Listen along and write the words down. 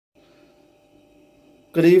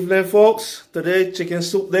Good evening, folks. Today, chicken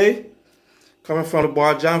soup day. Coming from the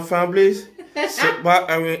Bar Jam families. Sit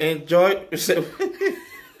back and enjoy. Sit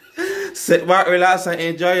back, relax, and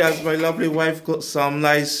enjoy as my lovely wife cooks some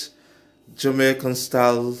nice Jamaican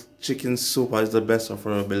style chicken soup as the best of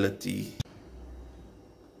her ability.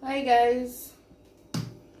 Hi guys.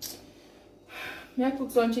 I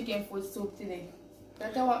cook some chicken food soup today.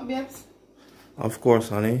 That I want, babes? Of course,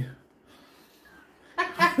 honey.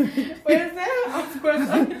 What is that? Of course,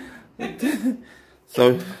 honey.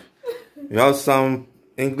 So, we have some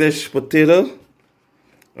English potato,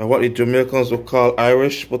 or what the Jamaicans would call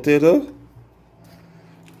Irish potato,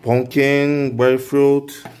 pumpkin,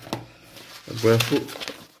 breadfruit,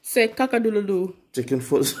 Say cock-a-doodle-doo. chicken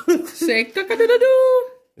foot. Say cock-a-doodle-doo.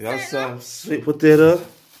 We have some sweet potato,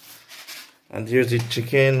 and here's the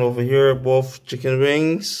chicken over here, both chicken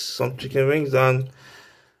wings, some chicken wings and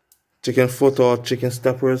chicken foot or chicken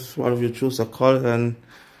steppers, whatever you choose to call it. And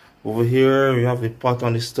over here we have the pot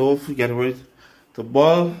on the stove, get ready to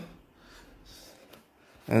boil.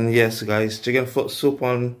 And yes guys, chicken foot soup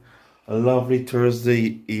on a lovely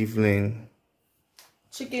Thursday evening.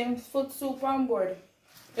 Chicken foot soup on board.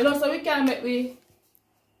 You know, so we can't make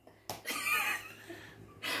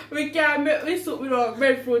we can't make soup without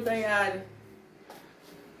breadfruit and yard.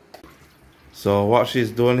 So what she's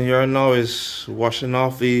doing here now is washing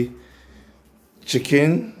off the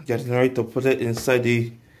chicken, getting ready to put it inside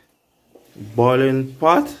the boiling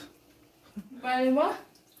pot. Boiling what?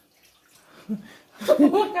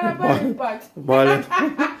 What kind of boiling pot? Boiling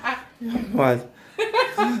pot.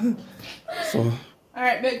 So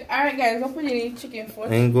Alright guys, I'm putting in chicken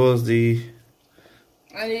foot. in goes the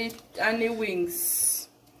and the wings.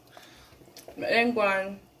 Then go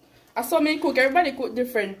on. I saw me cook, everybody cook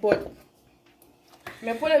different, but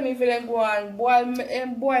I put them in for them go and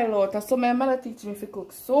boil out. I saw my mother teach me to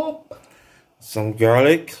cook soup. some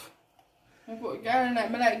garlic. I put garlic, I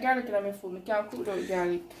like garlic in my food. I can't cook without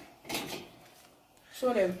garlic.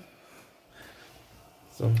 Show them.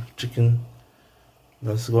 Some chicken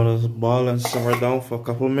that's gonna boil and simmer down for a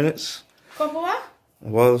couple of minutes. Couple what?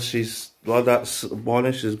 While that's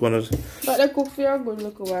boiling, she's gonna But they cook for a good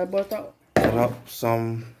look a while, but cut up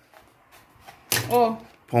some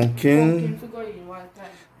pumpkin to go in one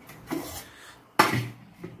time.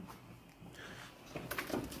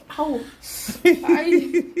 How? Give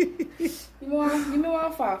me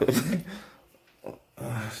one fork.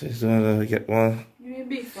 She's gonna get one. Give me a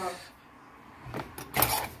big fork.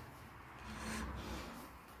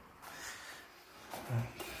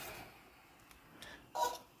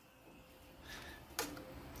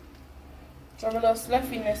 So I'm just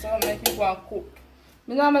left in there so I make people go and cook.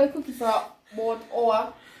 I normally cook it for about an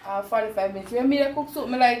hour or 45 minutes. When I cook soup,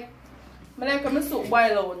 I like my soup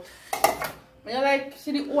boil out. I like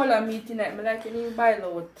see the whole of meat in it. I like it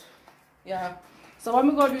boil out. Yeah. So what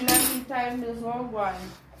I go do in the meantime is go and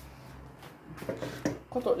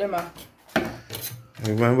cut out them out.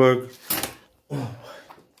 Remember,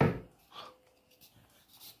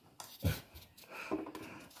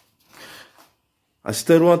 I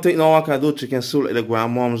still don't think no one can do chicken soup like the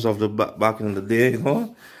grandmoms of the back in the day, you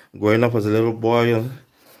know? Growing up as a little boy, and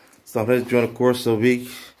sometimes during the course of the week,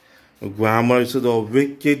 my grandmother used to do a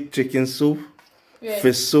wicked chicken soup,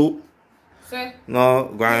 fish soup. Say?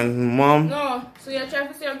 No, grandmom. No, so you're trying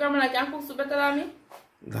to say your grandma can cook soup better than me?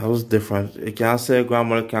 That was different. You can't say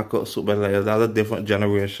grandmother can cook soup better like that. That's a different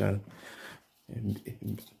generation.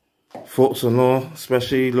 Folks who know,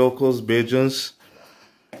 especially locals, Bajans,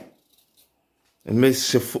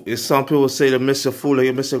 some people say they miss your food, like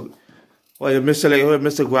you miss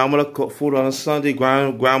your grandmother cook food on a Sunday.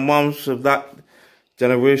 Grandmoms of that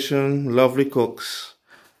generation, lovely cooks.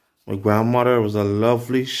 My grandmother was a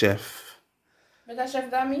lovely chef. Better chef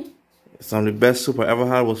than me? Some of the best soup I ever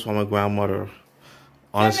had was from my grandmother.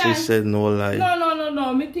 Honestly said, no lie.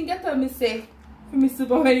 No. Me think that's what me say. For me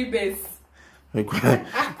soup are very best. My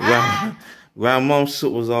grandmom's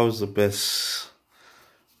soup was always the best.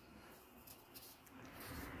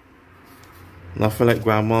 Nothing like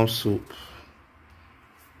grandmom's soup.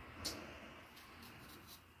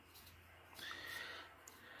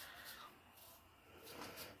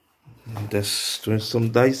 Just doing some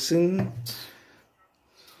dicing.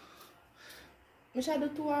 We should do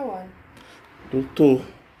 2 or 1. Do 2.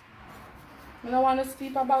 I don't want to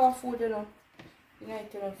sleep a bag of food, you know. You know,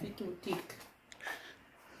 it don't feel too thick.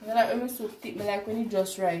 I like when it's so thick, I like when it's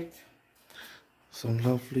just right. Some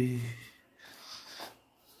lovely.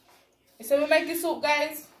 So we make the soup,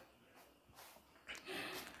 guys.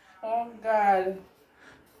 Oh God.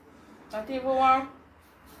 Not even one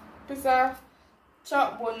piece of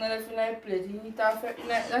chop bone left in my plate. You need to have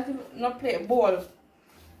not even no plate bowl.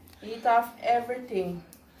 Eat off everything.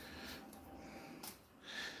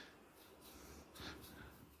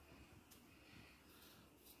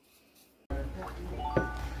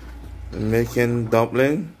 Making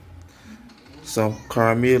dumpling, some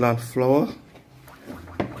caramel and flour.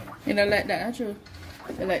 You don't like that, not true?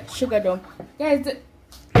 You like sugar dump. Guys,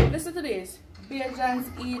 listen to this. Bajans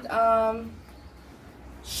eat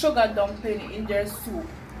sugar dumpling in their soup.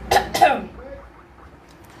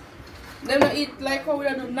 They don't eat like how we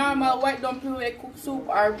do normal white dumpling with cook soup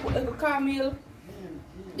or put like a caramel.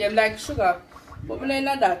 They like sugar. But we don't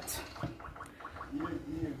know that.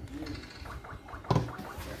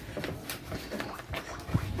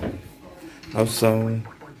 Have some.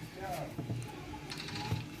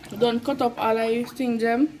 Don't cut up all of these things,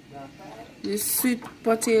 them. The sweet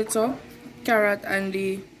potato, carrot, and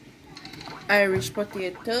the Irish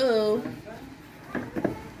potato.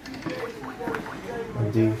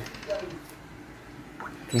 The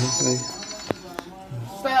 25.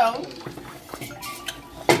 So,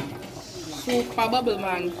 super bubble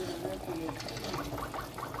man.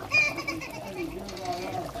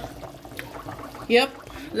 Yep,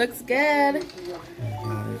 looks good.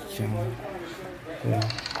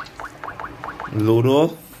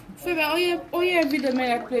 Ludo. Favorite, oh yeah, video me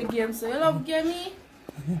like play games. So you love gaming?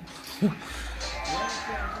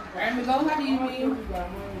 Alright, we go. How do you mean?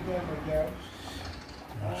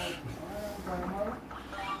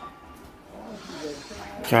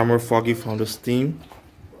 Camera foggy from the steam.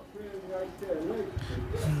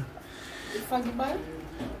 It's foggy bad?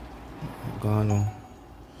 Gone on.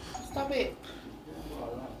 Stop it.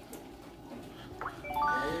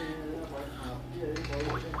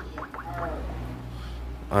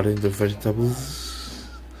 Adding the vegetables.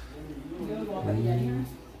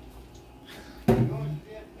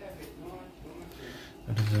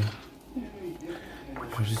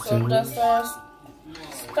 So just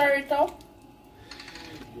stir it up.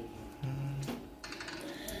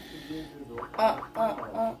 I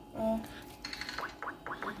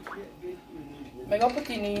got put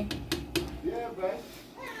in the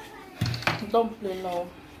dumpling now.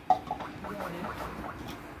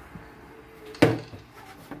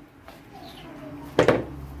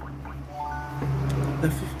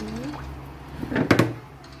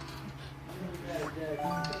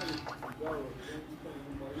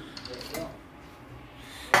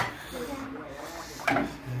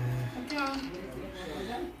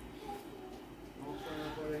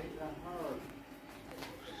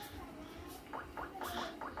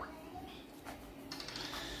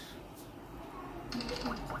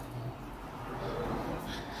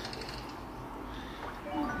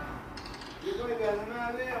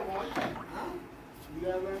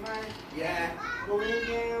 Yeah.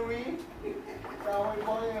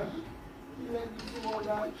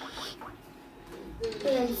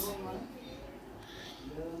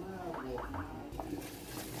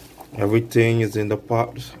 Everything is in the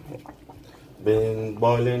pot. Been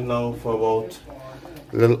boiling now for about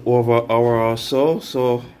a little over an hour or so.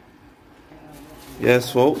 So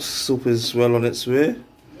yes folks, soup is well on its way.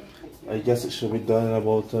 I guess it should be done in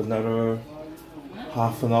about another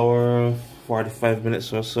half an hour, 45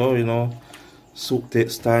 minutes or so. You know, soup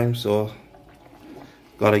takes time, so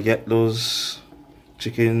gotta get those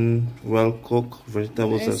chicken well cooked,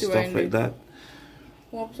 vegetables and stuff like that.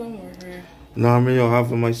 Normally I'll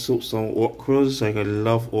have in my soup some okras, like I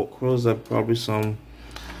love okras, and probably some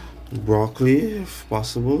broccoli if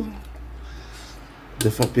possible.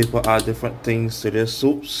 Different people add different things to their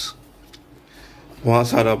soups.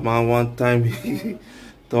 Once had a man one time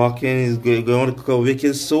talking, he's going to cook a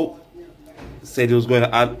wicked soup. Said he was going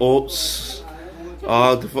to add oats,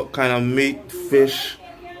 all different kind of meat, fish,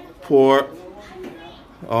 pork,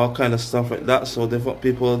 all kind of stuff like that. So different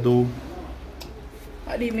people do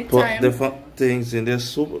put different things in their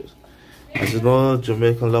soup. As you know,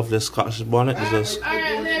 Jamaican love their Scottish bonnet. There's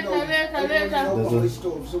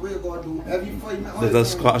a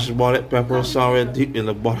Scottish bonnet pepper somewhere deep in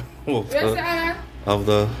the bottom of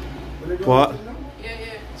the pot.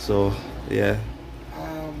 So yeah.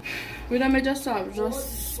 We don't just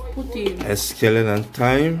put in Escallion and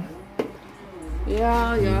thyme.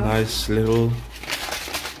 Yeah. Nice little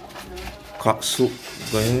cock soup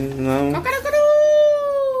going now.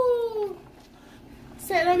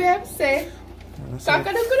 Say no, babe. Say. So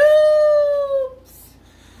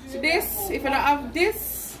this, if you don't have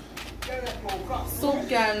this, soup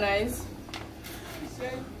can nice.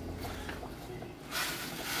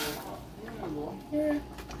 Yeah.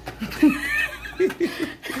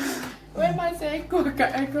 Where am I saying? Echo.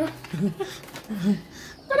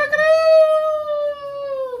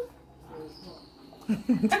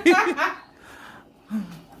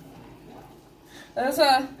 That's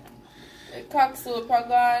a cock soup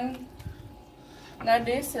gone. Now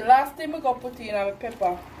this, the last thing we got put in our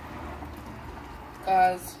pepper.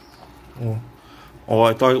 Cause oh,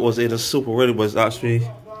 I thought it was either soup already, but it's actually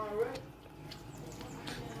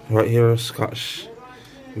right here, Scotch.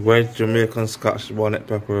 Red Jamaican Scotch bonnet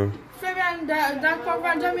pepper. Fabian, that come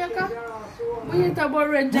from Jamaica? We eat about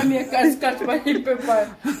red Jamaican Scotch bonnet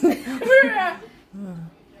pepper.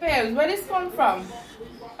 Babes, where this come from?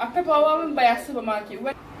 A pepper what we buy at supermarket.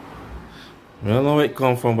 Where? I don't know where it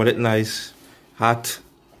come from, but it's nice. Hot.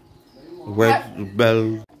 Red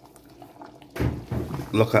bell.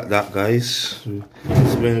 Look at that, guys.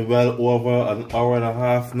 It's been well over an hour and a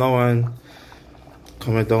half now, and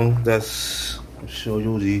coming down. That's, I'll show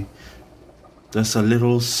you that's a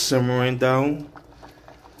little simmering down.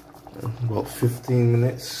 About 15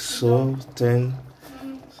 minutes, so 10.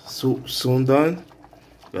 Soup soon done.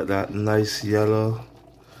 Got that nice yellow,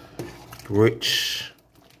 rich.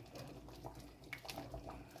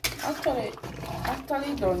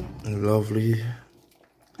 Actually done. Lovely.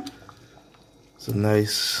 It's a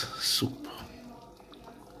nice soup.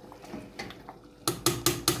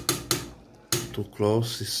 Too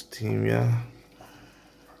close, it's steam, yeah.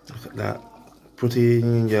 Look at that. Pretty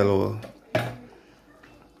yellow.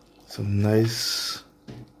 Some nice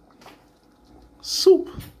soup.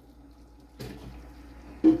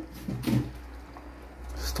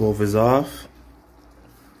 Stove is off.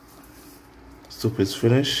 Soup is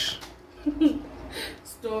finished.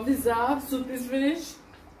 Stove is off, soup is finished.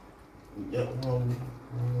 Yeah, one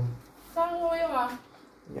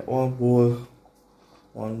bowl.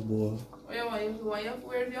 One bowl. What you want?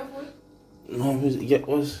 Where do you have one? No, get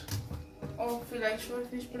was. Oh, feel like short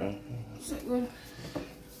fish, bro. So good.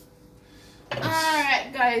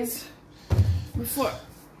 Alright, guys. Before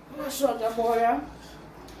I show the boy, yeah.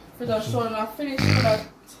 For the show, I finished with that.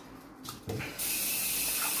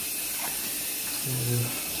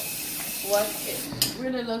 What it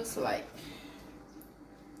really looks like.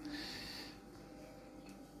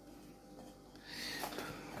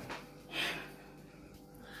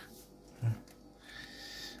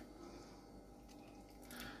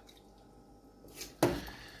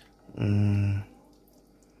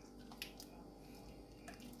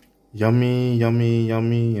 Yummy, yummy,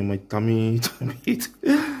 yummy in my tummy.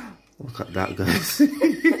 Look at that, guys.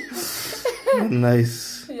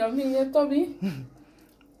 Nice. Yummy in your tummy.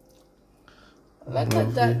 Look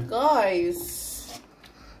at that, guys.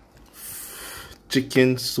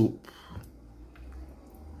 Chicken soup.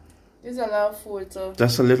 There's a lot of food, so.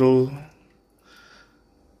 That's a little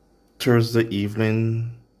Thursday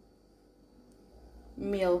evening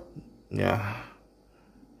meal. Yeah.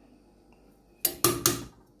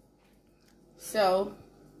 So,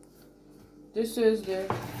 this is the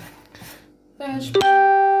fish.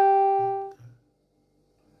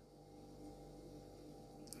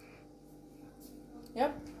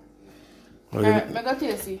 Yep. Alright, mega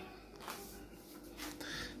tasty.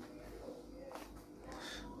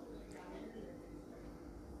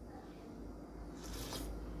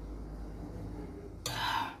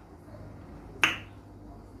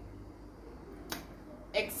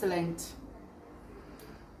 Excellent.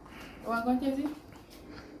 You want to go, Casey?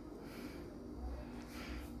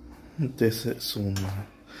 Taste it soon, man.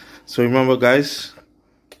 So remember, guys,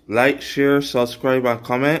 like, share, subscribe, and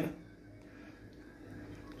comment.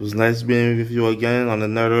 It was nice being with you again on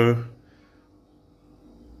another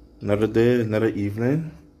day, another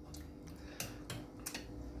evening.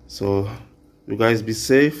 So you guys be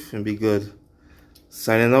safe and be good.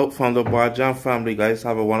 Signing out from the Barjam family, guys.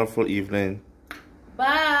 Have a wonderful evening.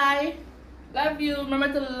 Bye. Love you.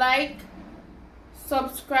 Remember to like,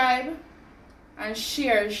 subscribe, and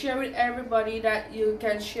share. Share with everybody that you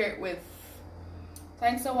can share it with.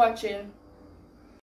 Thanks for watching.